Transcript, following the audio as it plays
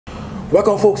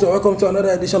Welcome, folks, and welcome to another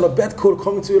edition of Bet Code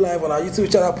coming to you live on our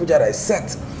YouTube channel, Puja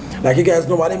Dissect. Like you guys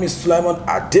know, my name is Sulaiman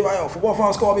Adebayo. Football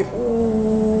fans call me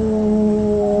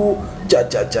Ja.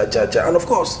 And of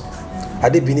course, I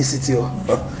did Benin City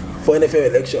for NFL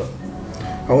election.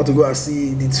 I want to go and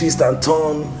see the twist and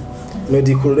turn,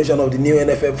 the coronation of the new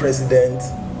NFL president.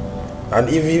 And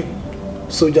if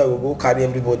soldier will go carry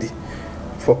everybody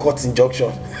for court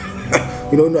injunction.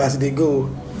 You don't know as they go,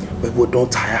 but we don't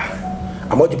tire.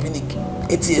 I'm not the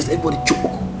 8 years, everybody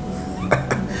choke.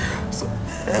 So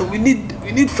we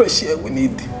need fresh air, we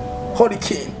need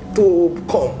hurricane to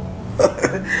come.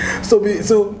 so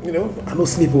I no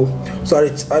sleep. So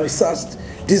I researched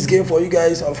this game for you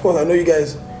guys. Of course, I know you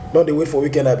guys don't wait for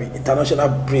weekend. I be international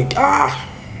break. I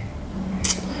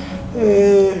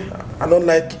don't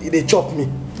like they chop me.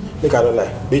 Look, I don't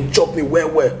like they chop me well.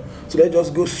 So let's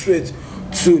just go straight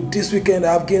to this weekend.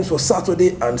 I have games for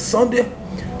Saturday and Sunday.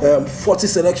 40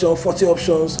 selection, 40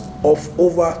 options of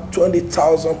over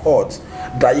 20,000 odds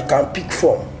that you can pick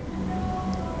from.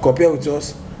 Compare with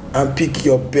us and pick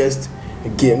your best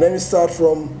game. Let me start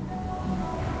from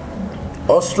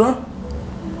Austria.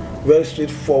 Very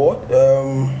straightforward.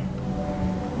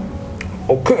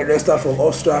 Okay, let's start from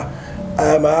Austria.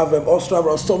 I have Austria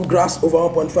versus Sturmgrass over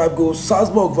 1.5 goals.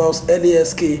 Salzburg versus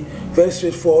LASK. Very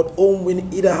straightforward. Home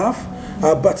win either half.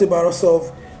 Bate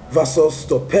Borisov versus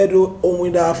Torpedo, home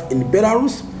win half in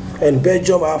Belarus. And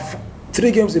Belgium have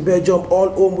 3 games in Belgium, all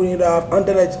home win half.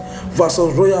 Anderlecht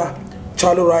versus Royal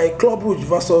Charleroi, Club Brugge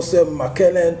versus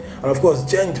Mechelen, and of course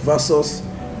Gent versus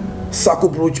Sako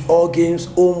Brugge, all games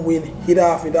home win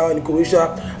half in that one in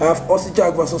Croatia. I have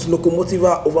Osijek versus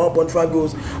Lokomotiva over 1.5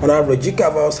 goals, and I have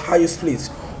Rijeka versus Hajduk Split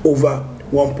over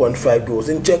 1.5 goals.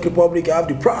 In Czech Republic, I have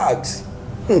the Pragues.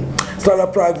 Slavia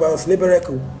Prague versus Liberec.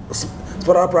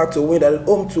 Sparta Prague to win, that is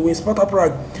home to win. Sparta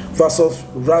Prague versus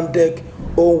Randek,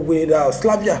 home win that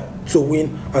Slavia to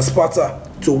win, and Sparta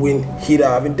to win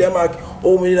here. In Denmark,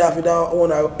 home win that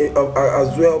one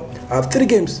as well. I have 3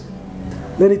 games,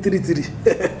 no need 3.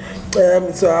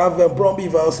 So I have Brøndby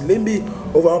versus Limby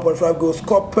over 1.5 goals.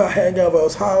 Copenhagen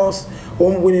versus House,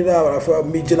 home win that. I have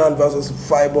Midtjylland versus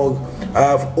Freiburg. I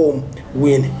have home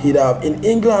win here. In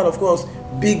England, of course,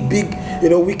 big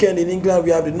weekend in England.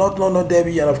 We have the North London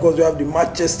Derby, and of course we have the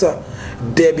Manchester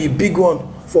Derby, big one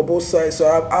for both sides. So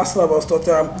I have Arsenal versus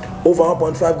Tottenham over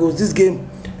 1.5 goals. This game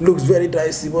looks very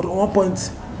dicey, but over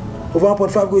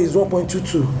 1.5 goals is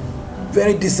 1.22,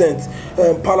 very decent.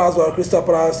 Palace versus Crystal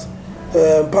Palace,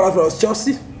 Palace versus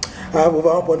Chelsea. I have over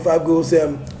 1.5 goals.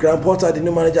 Graham Potter, the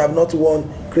new manager, have not won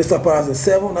Crystal Palace in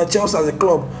 7, and Chelsea as a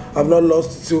club have not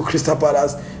lost to Crystal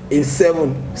Palace in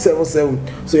 7.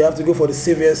 So you have to go for the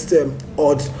severest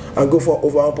odds and go for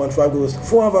over 1.5 goals.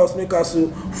 Fulham versus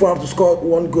Newcastle. Fulham to score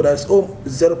 1 goal, that's home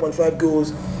 0.5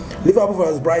 goals. Liverpool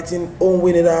versus Brighton, home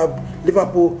winning up.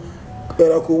 Liverpool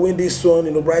could win this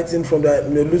one. Brighton from the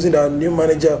losing their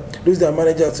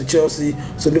manager to Chelsea,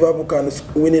 so Liverpool can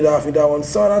win it off in that one.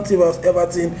 Southampton versus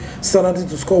Everton. Southampton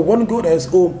to score 1 goal, that is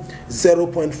home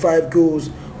 0.5 goals.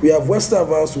 We have West Ham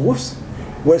versus Wolves.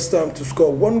 West Ham to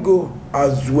score 1 goal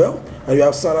as well, and you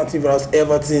have Southampton versus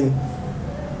Everton,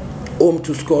 home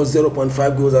to score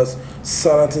 0.5 goals, as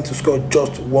Southampton to score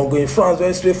just 1 goal. In France,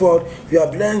 very straightforward. We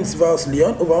have Lens versus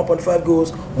Lyon over 1.5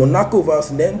 goals. Monaco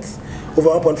versus Nantes over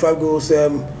 1.5 goals.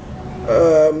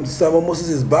 Simon Moses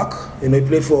is back. He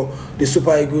played for the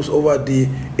Super Eagles over the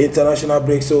international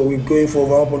break, so we're going for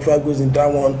over 1.5 goals in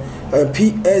that one.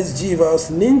 PSG versus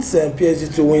Nice, and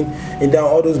PSG to win in that.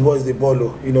 All those boys, they ball.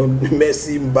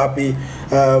 Messi, Mbappe,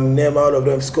 Neymar, all of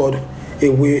them scored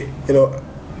away.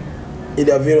 In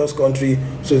their various country,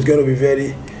 so it's going to be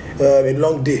very a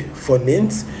long day for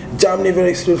Nice. Germany,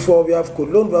 very straightforward. We have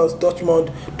Cologne versus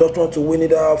Dortmund to win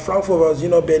it out. Frankfurt versus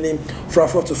Berlin.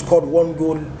 Frankfurt to score 1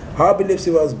 goal. RB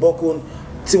Leipzig versus Bochum.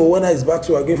 Timo Werner is back,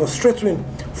 so we're going for straight win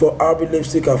for RB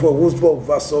Leipzig, and for Wolfsburg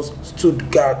versus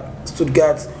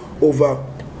Stuttgart over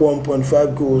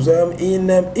 1.5 goals. In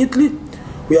Italy,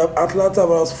 we have Atalanta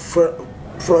versus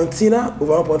Fiorentina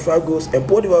over 1.5 goals.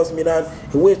 Empoli versus Milan,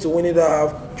 away to win it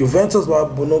out. Juventus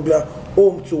versus Bologna,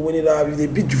 home to win it out. If they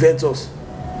beat Juventus,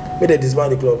 may they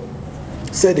disband the club,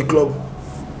 sell the club,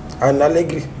 and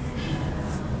Allegri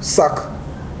sack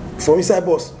from inside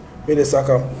boss. May they sack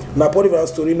him. Napoli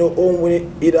versus Torino, home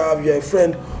win either. Have you a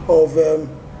friend of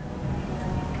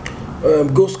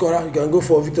goal scorer, you can go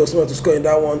for Victor Osimhen to score in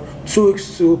that one. 2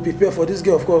 weeks to prepare for this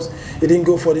game. Of course, he didn't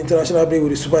go for the international break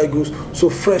with the Super Eagles, so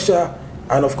fresher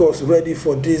and of course ready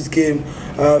for this game.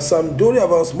 Sampdoria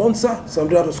versus Monza.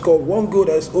 Sampdoria to score 1 goal,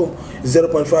 that is home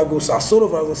 0.5 goals. Sassuolo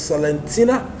versus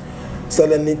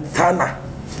Salernitana.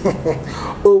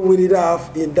 Oh, we did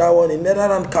have in that one. In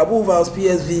Netherlands, Kabul vs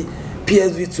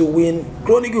PSV to win.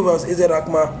 Groningen vs AZ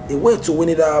Alkmaar, a way to win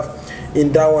it half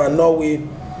in that one. Norway,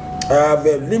 I have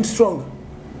Limstrong,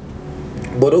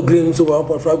 Bodo Glimt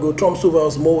over 1.5 goals. Tromsø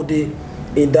vs Molde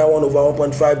in that one over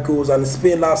 1.5 goals. And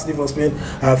Spain, lastly for Spain,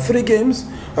 I have 3 games.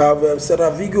 I have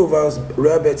Celta Vigo vs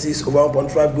Real Betis over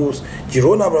 1.5 goals.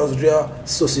 Girona vs Real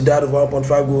Sociedad over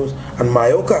 1.5 goals. And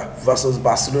Mallorca vs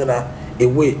Barcelona,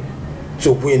 away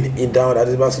to win in that one. That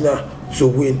is Barcelona to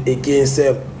win against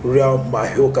Real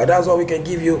Mallorca. That's all we can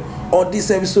give you on this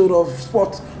episode of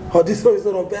Sport, or this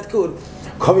episode of Betcode.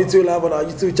 Coming to you live on our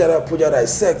YouTube channel, Puja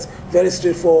Dissect. Very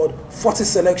straightforward, 40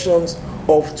 selections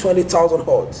of 20,000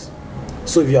 odds.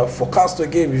 So if you have forecast a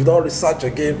game, if you don't research a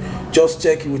game, just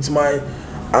check it with mine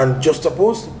and just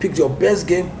suppose pick your best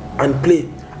game and play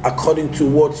according to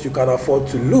what you can afford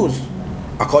to lose,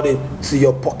 according to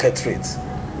your pocket rate.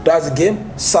 That's the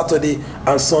game, Saturday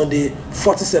and Sunday,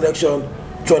 40 selection,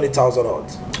 20,000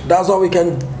 odds. That's all we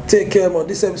can take on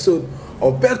this episode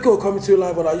of Betcode, coming to you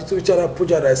live on our YouTube channel,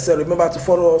 Puja Dissect. Remember to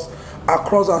follow us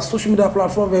across our social media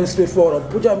platform, very straightforward. On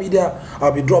Puja Media,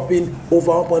 I'll be dropping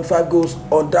over 1.5 goals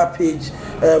on that page.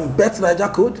 Bet Niger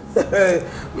code,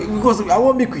 because I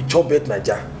won't make we chop Bet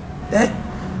Niger. They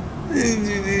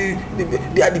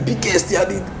are the biggest,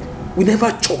 we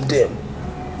never chop them.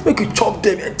 Make you chop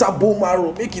them, enter bone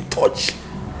marrow, make it touch.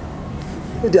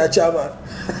 They are chairman.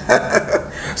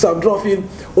 So I'm dropping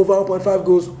over 1.5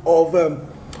 goals of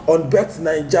on Bet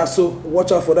Niger, so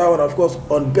watch out for that one. Of course,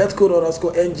 on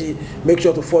Betcode_NG, make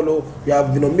sure to follow. We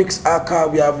have Mix Aka,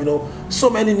 we have so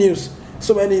many news,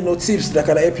 so many tips that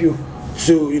can help you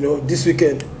to this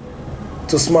weekend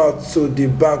to smart to the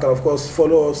bank. And of course,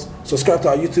 follow us, subscribe to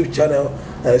our YouTube channel,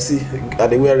 and see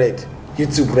they wear red,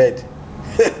 YouTube red.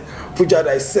 Puja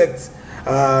Dissect,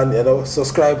 and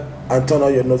subscribe and turn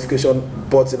on your notification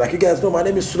button. Like you guys know, my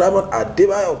name is Sulaiman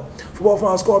Adebayo. Football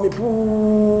fans call me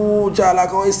Puja. Like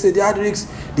I always say, the higher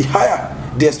risks, the higher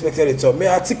the expected return. May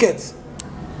our tickets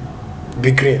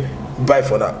be green. Bye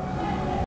for now.